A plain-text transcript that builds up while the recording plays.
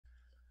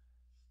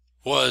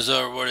What is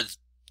up? What is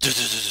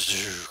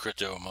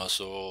crypto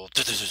muscle?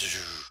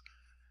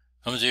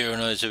 Coming to you in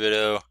another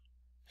video.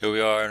 Here we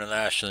are,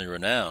 internationally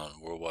renowned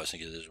worldwide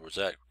syndicated where's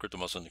that? Crypto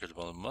muscle and the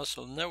Crypto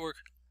Muscle Network.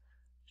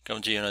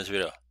 Coming to you in another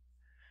video.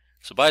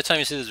 So by the time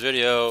you see this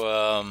video,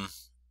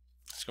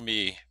 it's gonna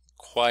be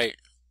quite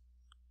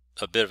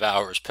a bit of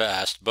hours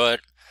past, but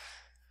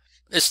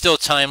it's still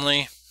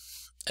timely,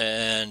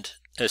 and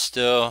it's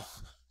still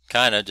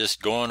kind of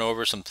just going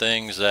over some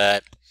things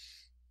that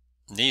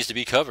needs to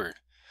be covered.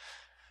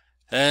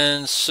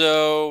 And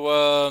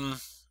so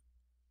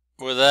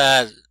with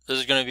that, this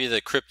is going to be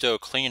the crypto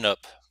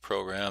cleanup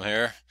program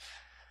here.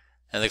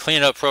 And the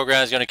cleanup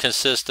program is going to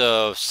consist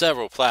of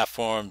several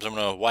platforms. I'm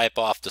going to wipe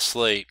off the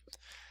slate.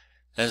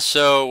 And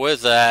so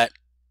with that,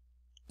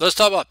 let's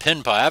talk about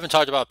Pinnpai. I haven't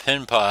talked about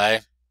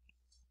Pinnpai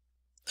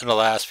in the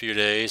last few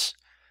days.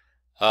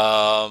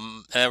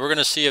 And we're going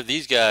to see if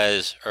these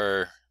guys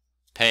are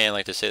paying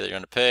like they say they're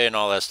going to pay and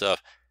all that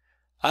stuff.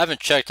 I haven't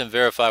checked and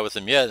verified with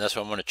them yet. That's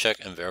what I'm going to check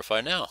and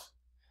verify now.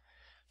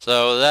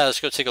 So that,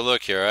 let's go take a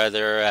look here. Right,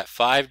 they're at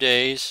 5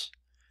 days.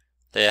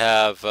 They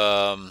have,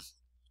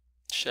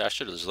 shit, I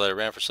should have just let it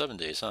run for 7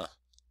 days, huh?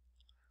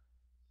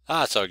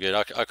 Ah, it's all good.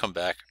 I'll come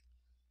back.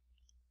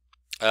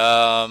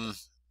 But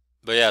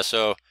yeah,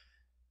 so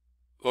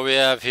what we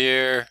have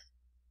here,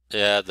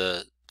 they have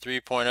the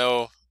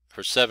 3.0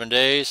 for 7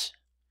 days,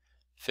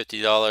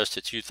 $50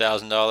 to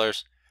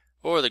 $2,000,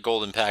 or the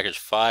golden package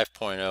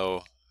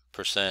 5.0%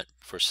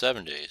 for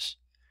 7 days.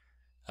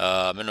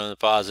 Minimum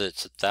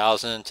deposit's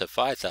 $1,000 to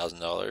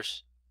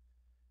 $5,000,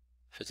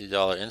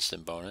 $50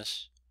 instant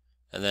bonus,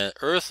 and then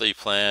earthly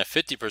plan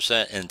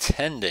 50% in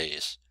 10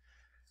 days.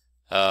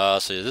 So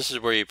this is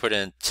where you put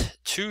in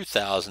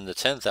 $2,000 to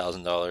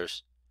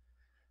 $10,000.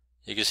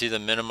 You can see the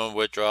minimum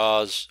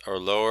withdrawals are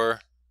lower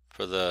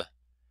for the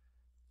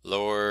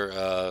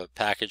lower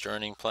package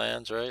earning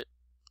plans, right?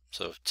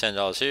 So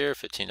 $10 here,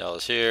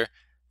 $15 here,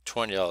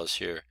 $20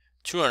 here,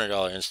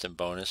 $200 instant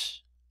bonus.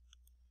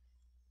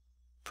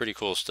 Pretty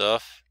cool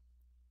stuff.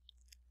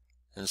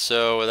 And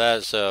so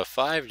that's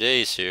 5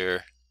 days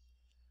here,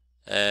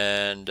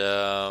 and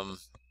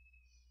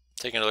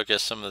taking a look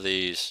at some of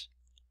these,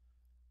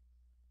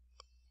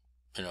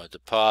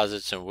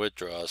 deposits and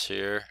withdrawals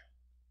here.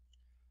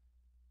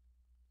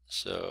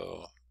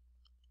 So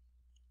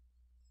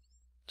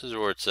this is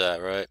where it's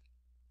at, right?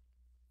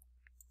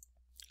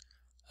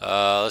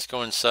 Let's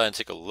go inside and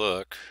take a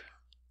look.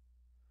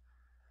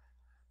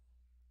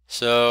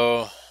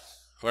 So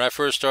when I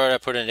first started, I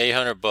put in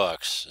 800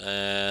 bucks,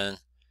 and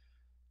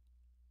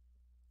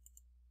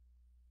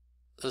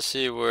let's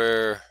see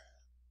where,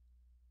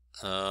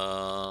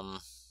 let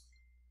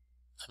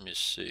me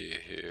see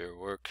here,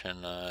 where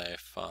can I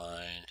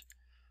find,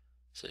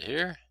 is it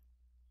here?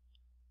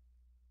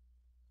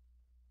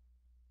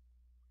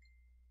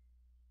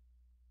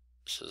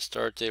 So the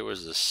start date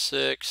was the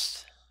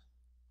 6th,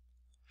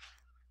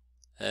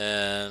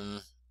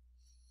 and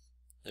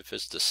if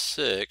it's the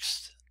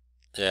 6th,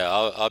 yeah,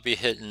 I'll be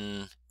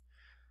hitting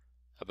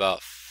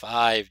about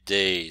 5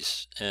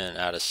 days in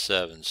out of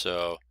 7,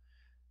 so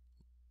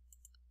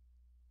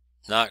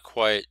not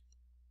quite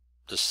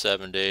the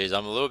 7 days.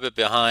 I'm a little bit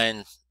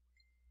behind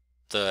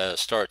the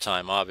start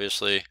time,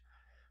 obviously,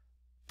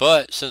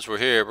 but since we're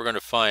here, we're going to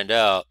find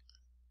out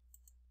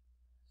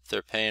if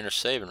they're paying or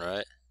saving,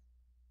 right?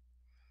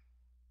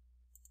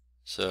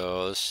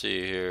 So let's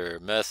see here,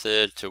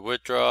 method to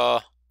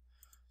withdraw.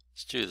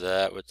 Let's do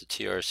that with the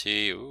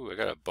TRC. Ooh, I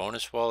got a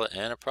bonus wallet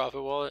and a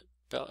profit wallet.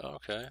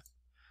 Okay,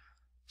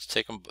 let's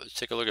take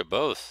a look at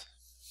both.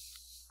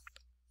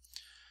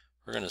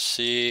 We're gonna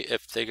see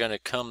if they're gonna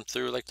come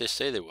through like they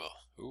say they will.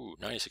 Ooh,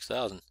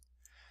 96,000.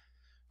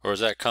 Or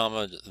is that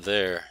comma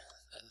there?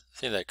 I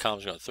think that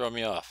comma's gonna throw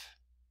me off.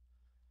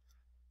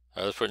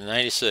 All right, let's put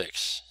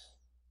 96.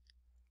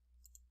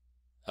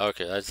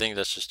 Okay, I think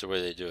that's just the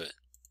way they do it.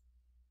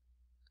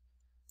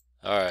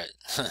 All right,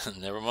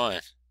 never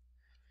mind.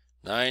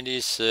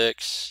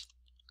 96.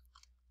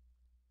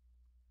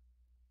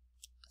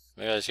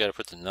 Maybe I just got to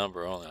put the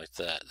number only like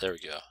that. There we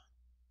go.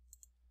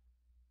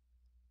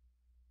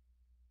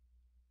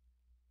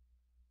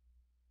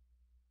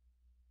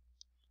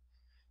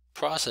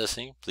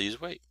 Processing, please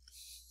wait.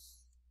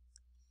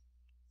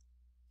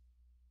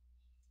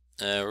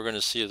 And we're going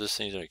to see if this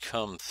thing's going to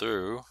come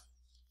through.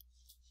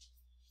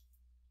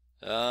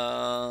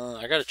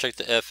 I got to check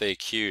the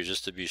FAQ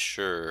just to be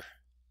sure.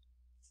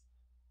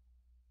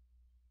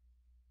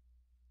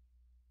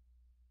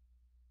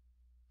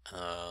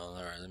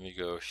 Alright, let me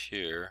go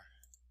here.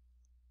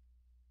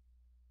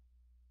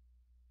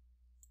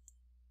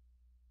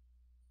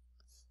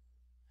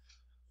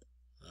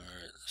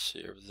 Alright, let's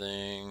see,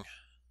 everything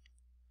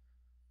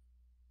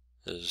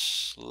is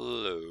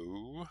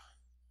slow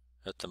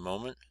at the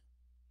moment.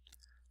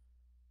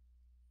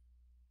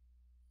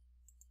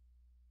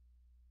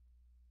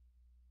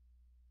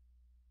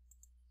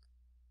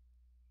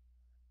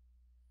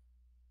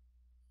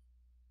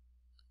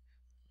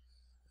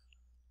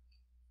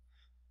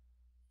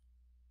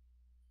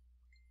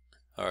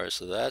 Alright,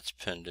 so that's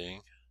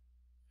pending.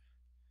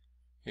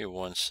 Give me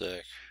 1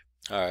 sec.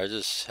 Alright, I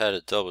just had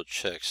to double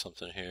check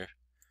something here.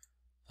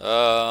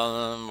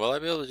 Will I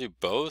be able to do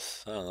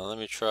both? I don't know. Let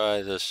me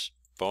try this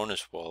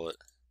bonus wallet.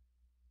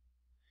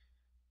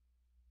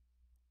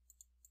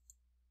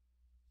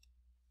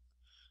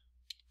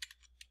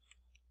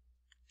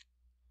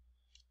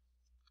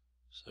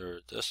 Is there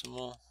a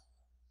decimal?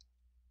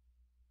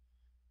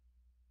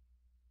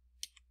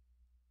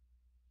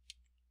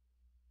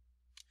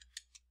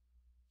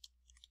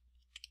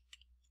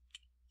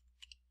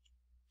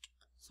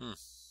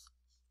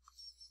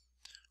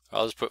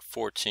 I'll just put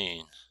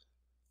 14.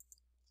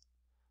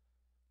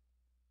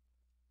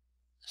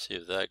 See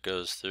if that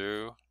goes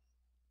through.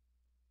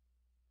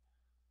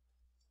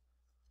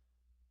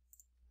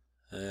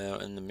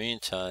 In the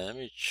meantime, let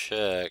me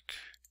check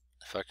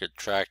if I could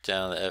track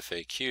down the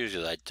FAQs,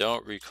 because I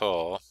don't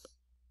recall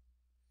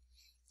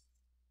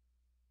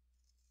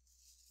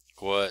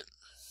what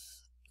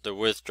the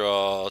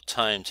withdrawal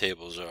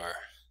timetables are.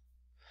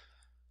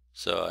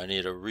 So I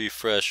need a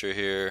refresher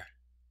here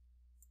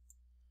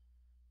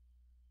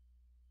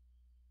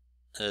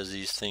as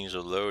these things are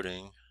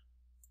loading.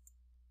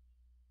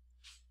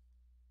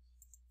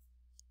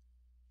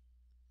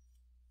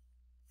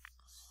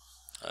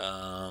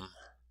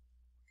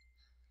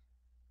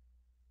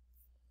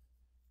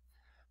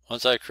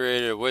 Once I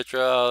created a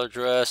withdrawal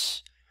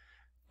address,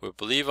 we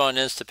believe on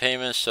instant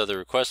payments, so the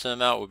requested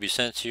amount will be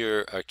sent to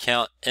your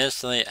account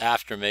instantly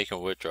after making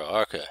a withdrawal.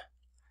 Okay.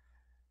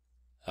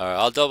 Alright,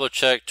 I'll double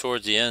check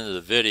towards the end of the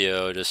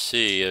video to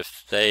see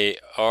if they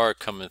are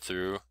coming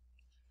through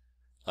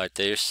like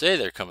they say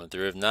they're coming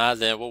through. If not,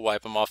 then we'll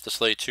wipe them off the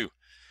slate too.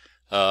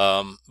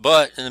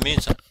 But in the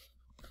meantime,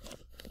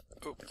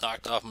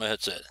 knocked off my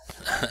headset.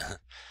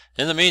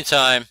 In the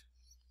meantime,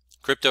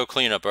 crypto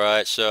cleanup.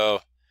 Alright,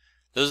 so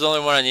this is the only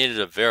one I needed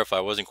to verify.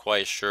 I wasn't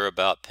quite sure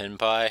about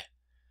Pinnpai.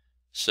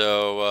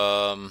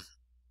 So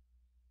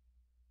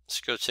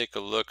let's go take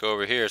a look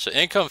over here. So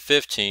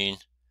Income15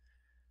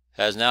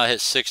 has now hit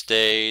 6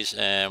 days,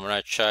 and when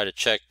I try to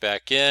check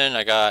back in,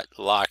 I got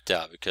locked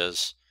out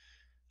because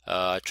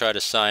I tried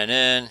to sign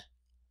in,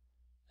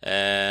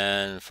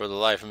 and for the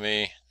life of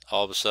me,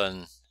 all of a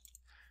sudden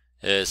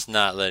it's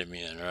not letting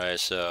me in, right?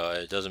 So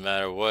it doesn't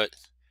matter what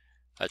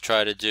I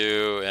try to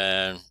do,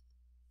 and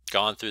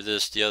gone through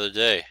this the other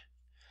day,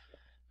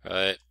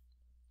 right?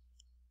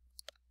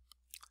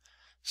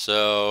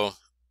 So,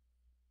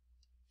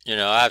 you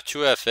know, I have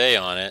 2FA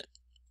on it.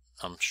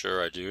 I'm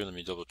sure I do. Let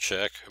me double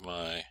check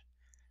my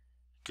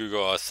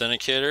Google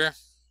Authenticator.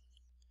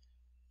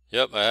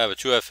 Yep, I have a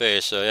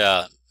 2FA, so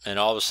yeah, and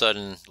all of a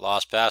sudden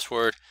lost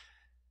password.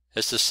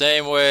 It's the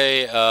same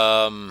way,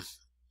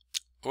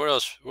 what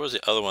else, what was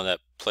the other one that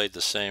played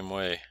the same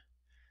way?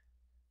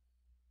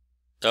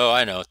 Oh,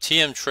 I know,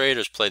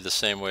 TMTraders played the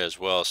same way as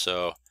well,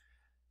 so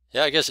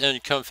yeah, I guess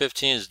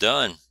Income15 is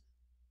done.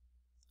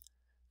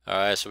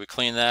 Alright, so we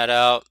clean that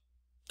out.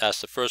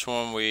 That's the first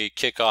one we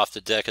kick off the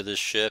deck of this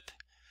ship.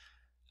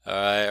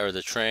 Alright, or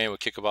the train, we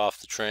kick them off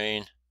the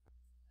train.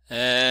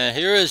 And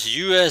here is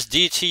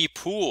USDT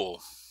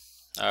Pool.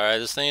 Alright,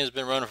 this thing has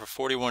been running for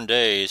 41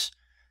 days.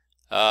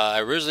 I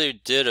originally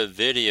did a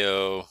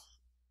video,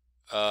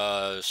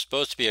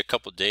 supposed to be a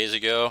couple days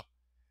ago,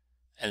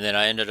 and then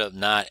I ended up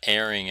not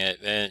airing it,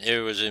 and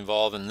it was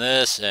involving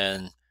this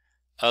and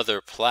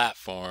other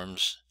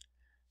platforms.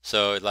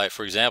 So like,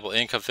 for example,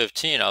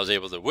 Income15 I was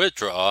able to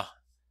withdraw,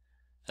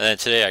 and then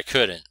today I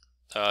couldn't.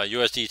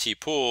 USDT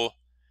Pool,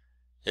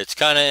 it's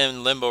kind of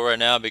in limbo right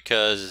now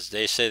because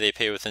they say they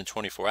pay within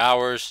 24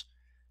 hours.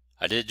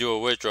 I did do a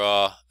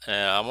withdrawal,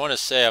 and I want to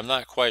say I'm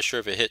not quite sure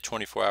if it hit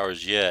 24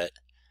 hours yet,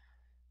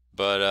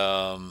 but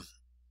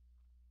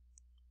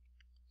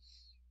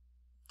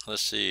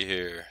let's see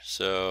here.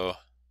 So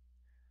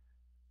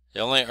it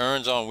only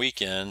earns on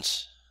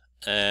weekends,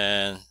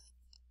 and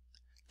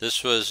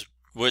this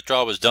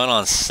withdrawal was done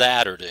on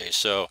Saturday,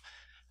 so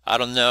I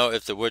don't know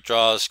if the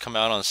withdrawals come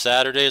out on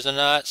Saturdays or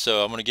not,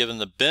 so I'm going to give them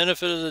the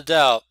benefit of the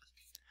doubt.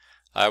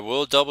 I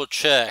will double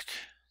check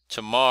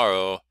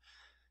tomorrow,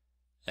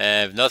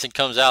 and if nothing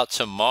comes out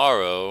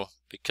tomorrow,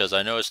 because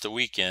I know it's the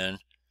weekend,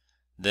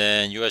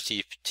 then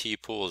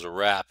USDT Pool is a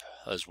wrap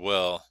as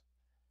well,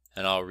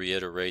 and I'll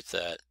reiterate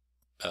that,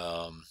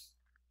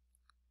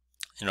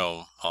 you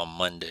know, on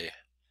Monday,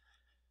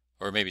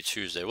 or maybe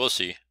Tuesday, we'll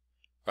see.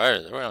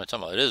 Right, what am I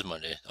talking about? It is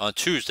Monday, on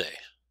Tuesday.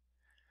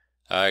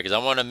 Alright, because I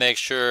want to make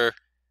sure,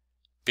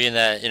 being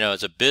that, you know,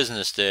 it's a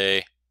business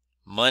day,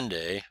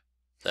 Monday,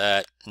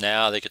 that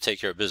now they could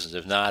take care of business.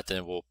 If not,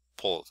 then we'll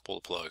pull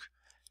the plug.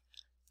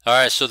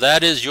 Alright, so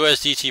that is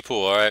USDT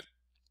Pool. Alright,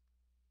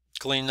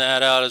 clean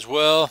that out as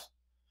well.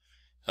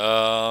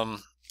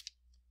 And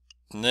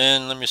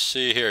then let me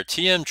see here,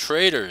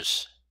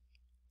 TMTraders.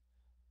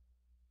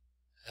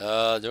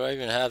 Do I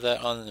even have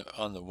that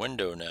on the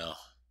window now?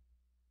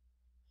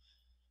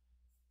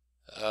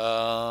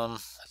 I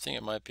think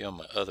it might be on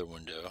my other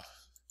window.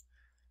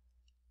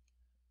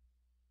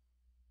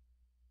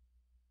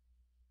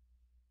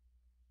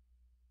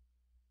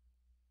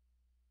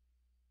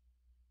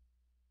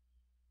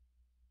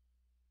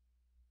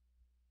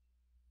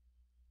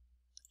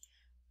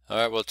 All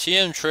right, well,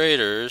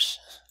 TMTraders,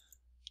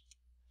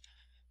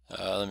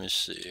 let me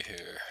see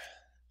here.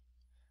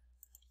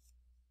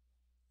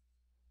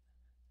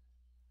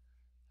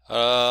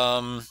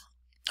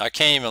 I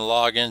can't even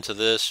log into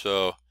this,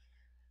 so I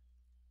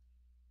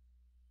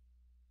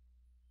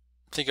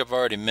think I've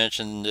already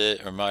mentioned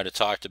it or might have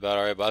talked about it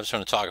already, but I'm just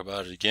going to talk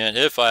about it again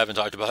if I haven't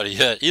talked about it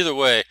yet. Either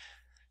way,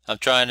 I'm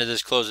trying to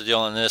just close the deal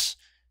on this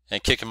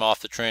and kick him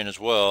off the train as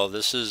well.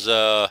 This is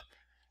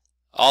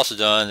also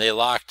done. They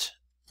locked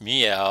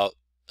me out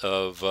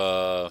of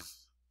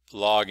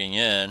logging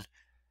in,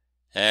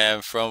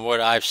 and from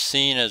what I've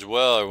seen as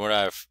well, or what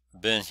I've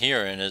been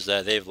hearing, is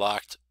that they've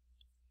locked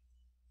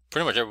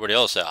pretty much everybody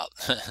else out.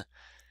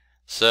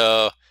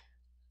 So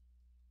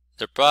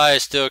they're probably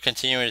still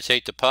continuing to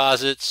take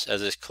deposits,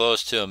 as it's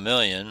close to $1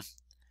 million,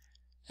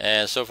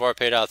 and so far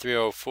paid out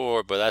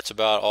 304, but that's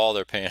about all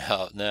they're paying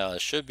out now. There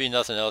should be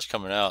nothing else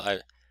coming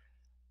out.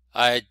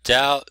 I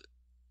doubt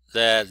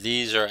that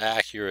these are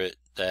accurate,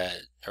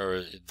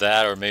 or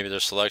maybe they're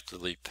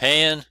selectively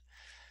paying.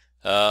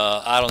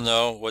 I don't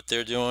know what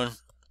they're doing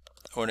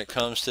when it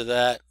comes to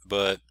that,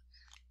 but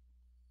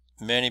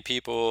many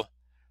people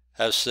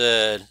have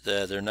said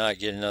that they're not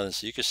getting nothing.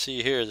 So you can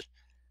see here,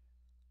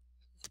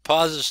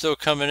 deposits are still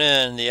coming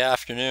in the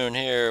afternoon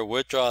here.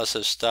 Withdrawals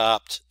have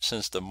stopped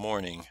since the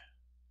morning.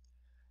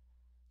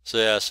 So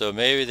yeah, so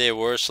maybe they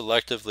were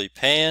selectively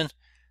paying,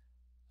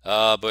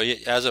 but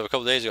as of a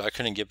couple days ago, I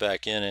couldn't get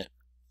back in it,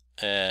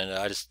 and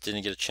I just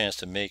didn't get a chance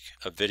to make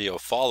a video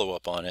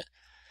follow-up on it.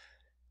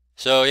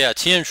 So yeah,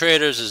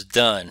 TMTraders is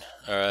done.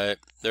 All right,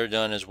 they're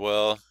done as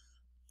well.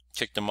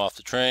 Kicked them off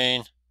the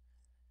train.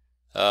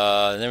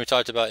 And then we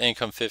talked about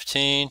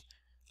Income15.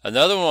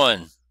 Another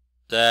one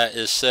that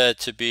is said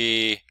to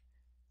be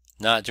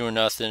not doing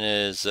nothing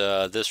is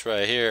this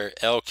right here,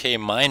 LK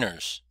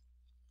Miners.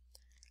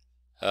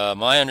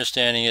 My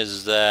understanding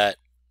is that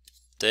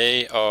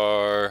they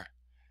are,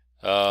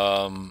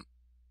 you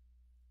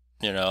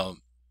know,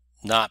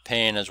 not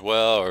paying as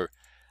well, or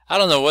I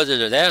don't know what they're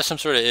doing. They have some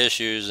sort of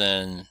issues,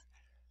 and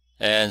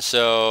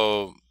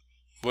so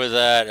with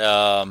that,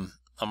 I'm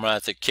gonna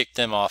have to kick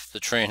them off the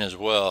train as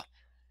well.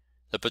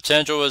 The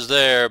potential was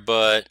there,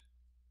 but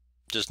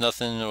just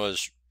nothing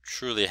was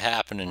truly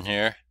happening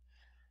here.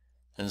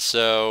 And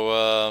so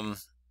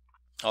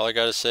all I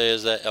gotta say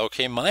is that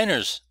LK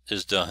Miners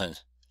is done.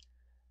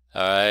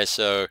 Alright,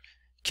 so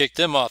kick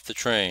them off the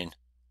train.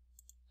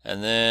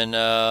 And then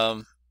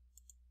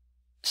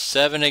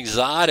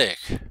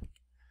 7Exotic,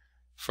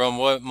 from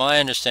what my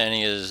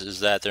understanding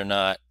is that they're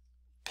not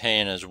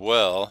paying as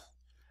well.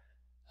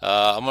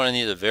 I'm gonna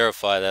need to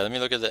verify that. Let me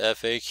look at the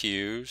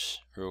FAQs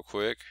real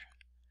quick.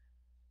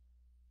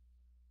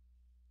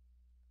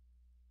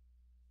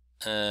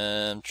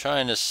 And I'm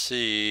trying to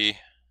see.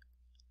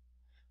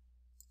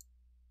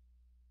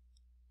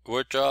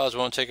 Withdrawals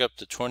won't take up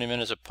to 20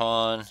 minutes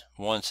upon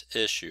once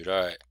issued.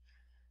 Alright,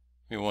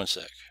 give me one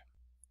sec.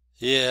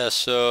 Yeah,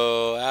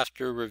 so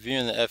after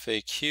reviewing the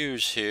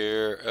FAQs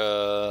here,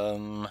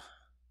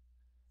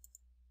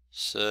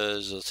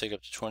 says it'll take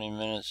up to 20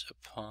 minutes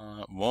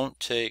upon, won't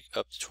take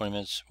up to 20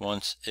 minutes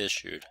once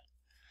issued.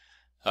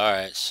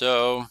 Alright,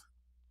 so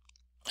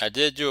I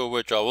did do a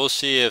withdrawal. We'll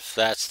see if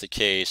that's the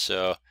case.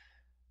 So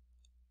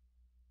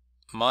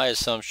my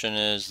assumption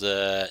is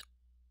that,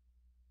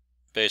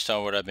 based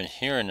on what I've been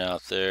hearing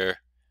out there,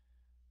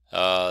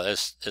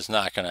 it's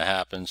not going to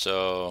happen.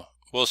 So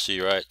we'll see,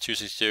 right?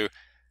 262.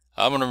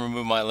 I'm going to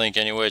remove my link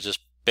anyway,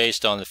 just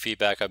based on the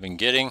feedback I've been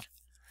getting.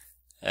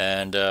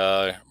 And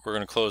we're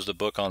going to close the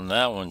book on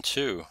that one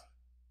too.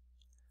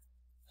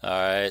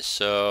 Alright,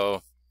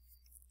 so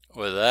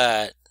with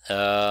that,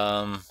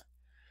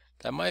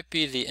 that might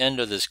be the end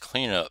of this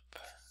cleanup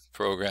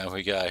program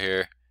we got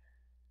here.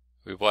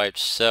 We wiped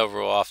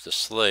several off the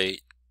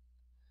slate,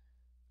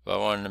 but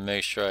I wanted to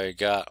make sure I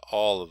got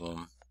all of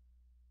them.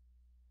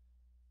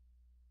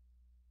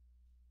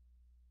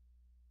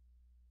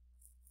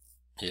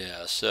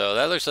 Yeah, so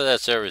that looks like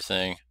that's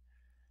everything.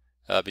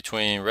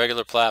 Between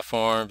regular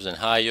platforms and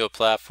high yield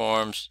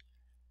platforms,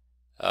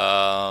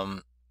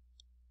 I'm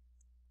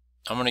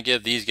going to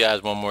give these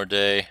guys one more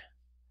day.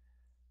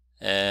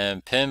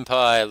 And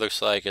Pinnpai looks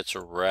like it's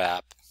a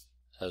wrap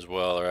as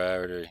well, or I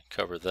already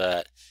covered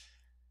that.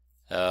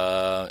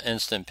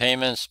 Instant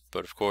payments,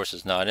 but of course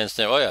it's not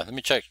instant. Oh yeah, let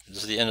me check. This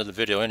is the end of the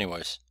video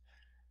anyways.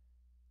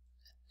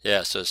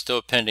 Yeah, so it's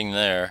still pending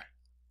there.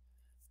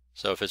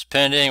 So if it's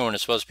pending when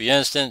it's supposed to be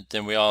instant,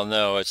 then we all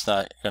know it's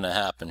not going to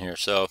happen here.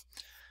 So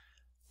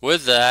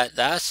with that,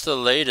 that's the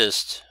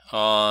latest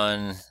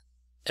on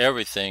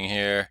everything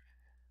here.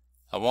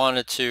 I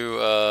wanted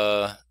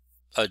to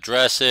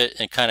address it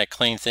and kind of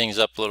clean things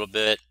up a little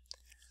bit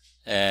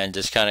and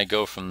just kind of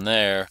go from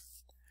there.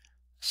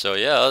 So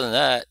yeah, other than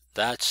that,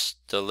 that's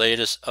the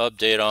latest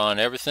update on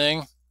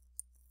everything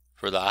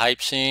for the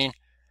hype scene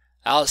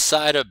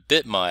outside of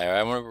BitMai.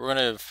 Right? We're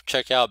going to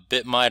check out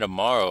BitMai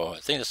tomorrow. I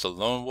think it's the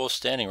lone wolf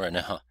standing right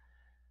now.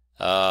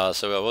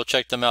 So we'll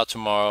check them out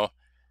tomorrow.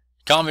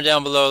 Comment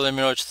down below. Let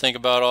me know what you think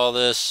about all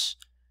this.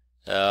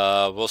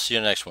 We'll see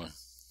you next one.